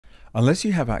Unless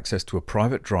you have access to a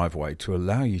private driveway to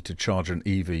allow you to charge an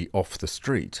EV off the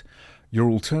street, your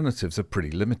alternatives are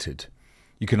pretty limited.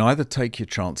 You can either take your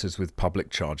chances with public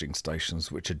charging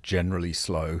stations, which are generally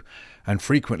slow and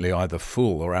frequently either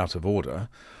full or out of order,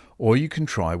 or you can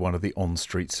try one of the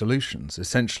on-street solutions,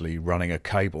 essentially running a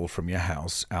cable from your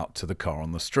house out to the car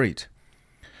on the street.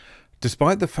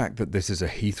 Despite the fact that this is a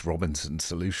Heath Robinson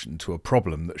solution to a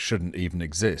problem that shouldn't even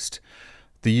exist,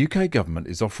 the UK government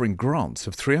is offering grants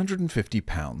of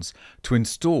 £350 to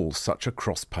install such a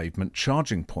cross-pavement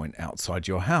charging point outside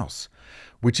your house,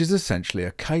 which is essentially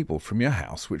a cable from your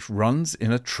house which runs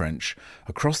in a trench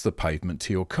across the pavement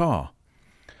to your car.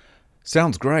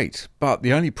 Sounds great, but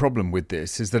the only problem with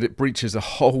this is that it breaches a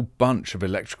whole bunch of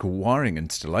electrical wiring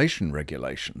installation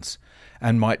regulations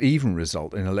and might even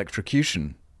result in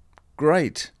electrocution.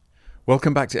 Great!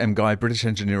 Welcome back to MGUY, British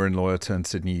engineer and lawyer turned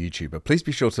Sydney YouTuber. Please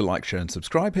be sure to like, share and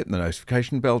subscribe, hit the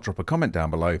notification bell, drop a comment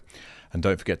down below, and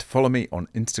don't forget to follow me on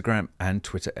Instagram and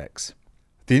Twitter X.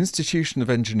 The Institution of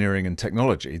Engineering and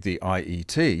Technology, the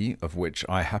IET, of which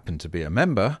I happen to be a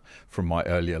member from my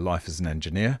earlier life as an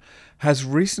engineer, has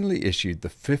recently issued the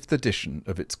 5th edition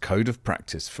of its Code of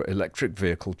Practice for Electric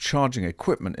Vehicle Charging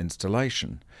Equipment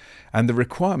Installation, and the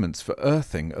requirements for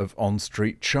earthing of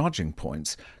on-street charging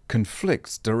points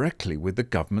conflicts directly with the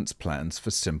government's plans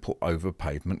for simple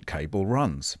over-pavement cable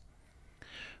runs.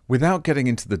 Without getting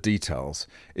into the details,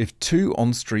 if two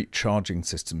on-street charging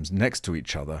systems next to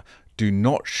each other do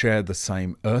not share the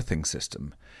same earthing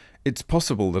system, it's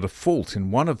possible that a fault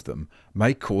in one of them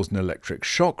may cause an electric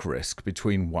shock risk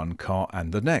between one car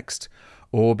and the next,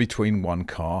 or between one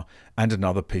car and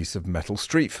another piece of metal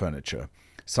street furniture,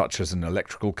 such as an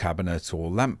electrical cabinet or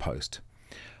lamppost.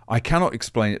 I cannot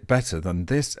explain it better than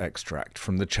this extract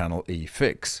from the channel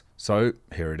eFix, so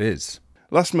here it is.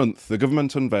 Last month, the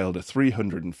government unveiled a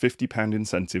 £350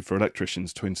 incentive for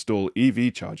electricians to install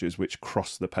EV chargers which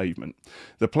cross the pavement.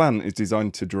 The plan is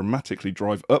designed to dramatically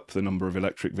drive up the number of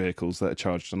electric vehicles that are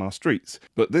charged on our streets.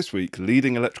 But this week,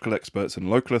 leading electrical experts and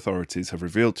local authorities have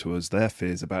revealed to us their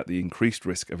fears about the increased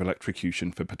risk of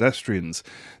electrocution for pedestrians.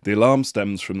 The alarm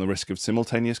stems from the risk of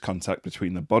simultaneous contact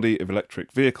between the body of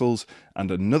electric vehicles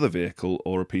and another vehicle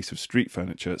or a piece of street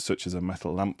furniture, such as a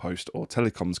metal lamppost or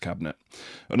telecoms cabinet.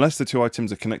 Unless the two items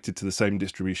are connected to the same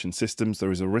distribution systems, there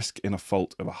is a risk in a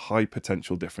fault of a high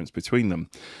potential difference between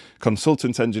them.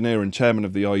 Consultant engineer and chairman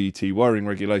of the IET Wiring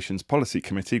Regulations Policy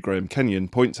Committee, Graham Kenyon,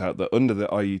 points out that under the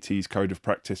IET's Code of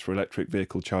Practice for Electric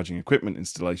Vehicle Charging Equipment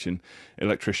Installation,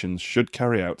 electricians should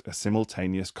carry out a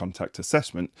simultaneous contact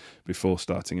assessment before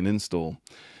starting an install.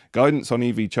 Guidance on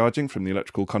EV charging from the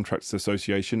Electrical Contractors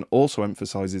Association also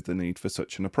emphasises the need for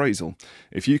such an appraisal.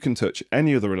 If you can touch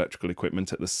any other electrical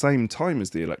equipment at the same time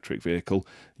as the electric vehicle,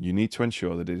 you need to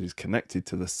ensure that it is connected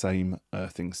to the same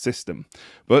earthing system.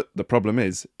 But the problem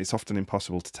is, it's often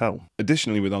impossible to tell.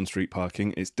 Additionally, with on-street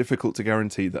parking, it's difficult to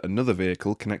guarantee that another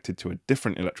vehicle connected to a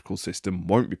different electrical system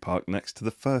won't be parked next to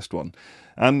the first one.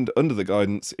 And under the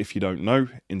guidance, if you don't know,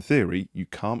 in theory, you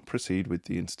can't proceed with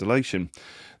the installation.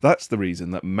 That's the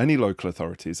reason that many local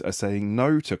authorities are saying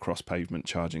no to cross-pavement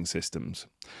charging systems.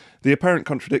 The apparent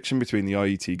contradiction between the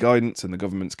IET guidance and the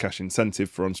government's cash incentive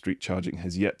for on-street charging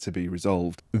has yet to be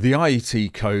resolved. The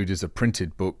IET code is a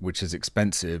printed book which is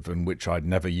expensive and which I'd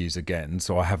never use again,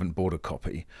 so I haven't bought a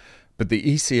copy. But the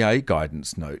ECA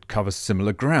guidance note covers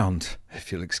similar ground,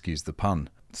 if you'll excuse the pun.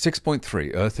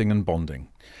 6.3 Earthing and Bonding.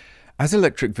 As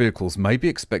electric vehicles may be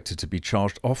expected to be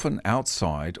charged often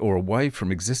outside or away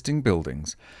from existing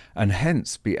buildings, and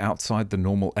hence be outside the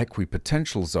normal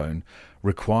equipotential zone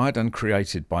required and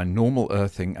created by normal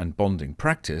earthing and bonding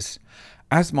practice,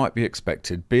 as might be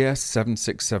expected, BS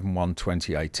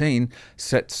 7671/2018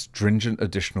 sets stringent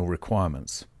additional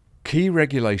requirements. Key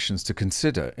regulations to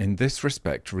consider in this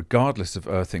respect, regardless of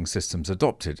earthing systems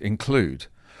adopted, include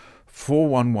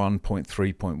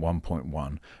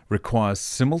 411.3.1.1 requires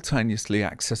simultaneously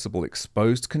accessible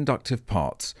exposed conductive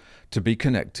parts to be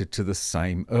connected to the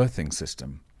same earthing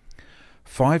system.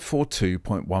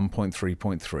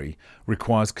 542.1.3.3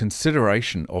 requires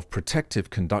consideration of protective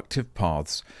conductive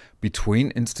paths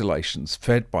between installations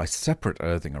fed by separate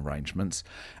earthing arrangements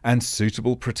and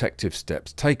suitable protective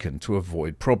steps taken to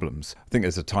avoid problems. I think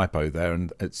there's a typo there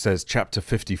and it says Chapter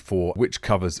 54, which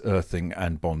covers earthing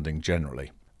and bonding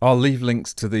generally. I'll leave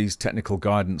links to these technical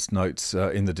guidance notes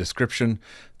in the description.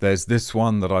 There's this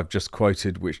one that I've just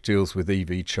quoted which deals with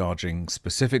EV charging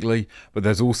specifically, but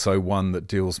there's also one that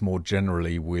deals more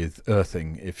generally with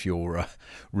earthing if you're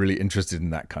really interested in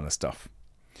that kind of stuff.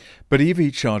 But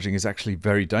EV charging is actually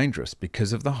very dangerous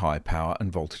because of the high power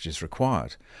and voltages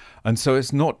required. And so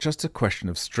it's not just a question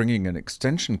of stringing an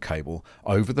extension cable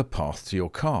over the path to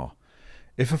your car.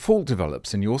 If a fault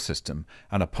develops in your system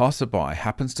and a passerby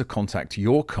happens to contact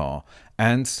your car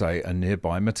and, say, a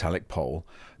nearby metallic pole,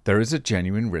 there is a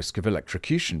genuine risk of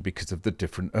electrocution because of the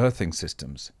different earthing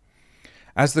systems.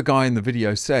 As the guy in the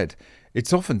video said,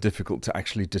 it's often difficult to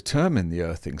actually determine the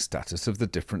earthing status of the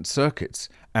different circuits,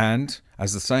 and,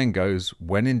 as the saying goes,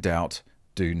 when in doubt,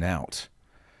 do nout.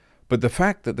 But the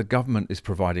fact that the government is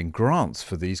providing grants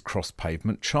for these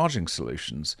cross-pavement charging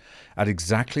solutions at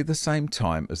exactly the same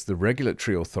time as the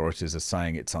regulatory authorities are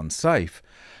saying it's unsafe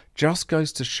just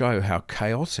goes to show how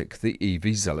chaotic the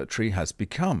EV zealotry has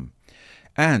become.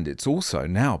 And it's also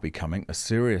now becoming a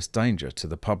serious danger to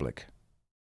the public.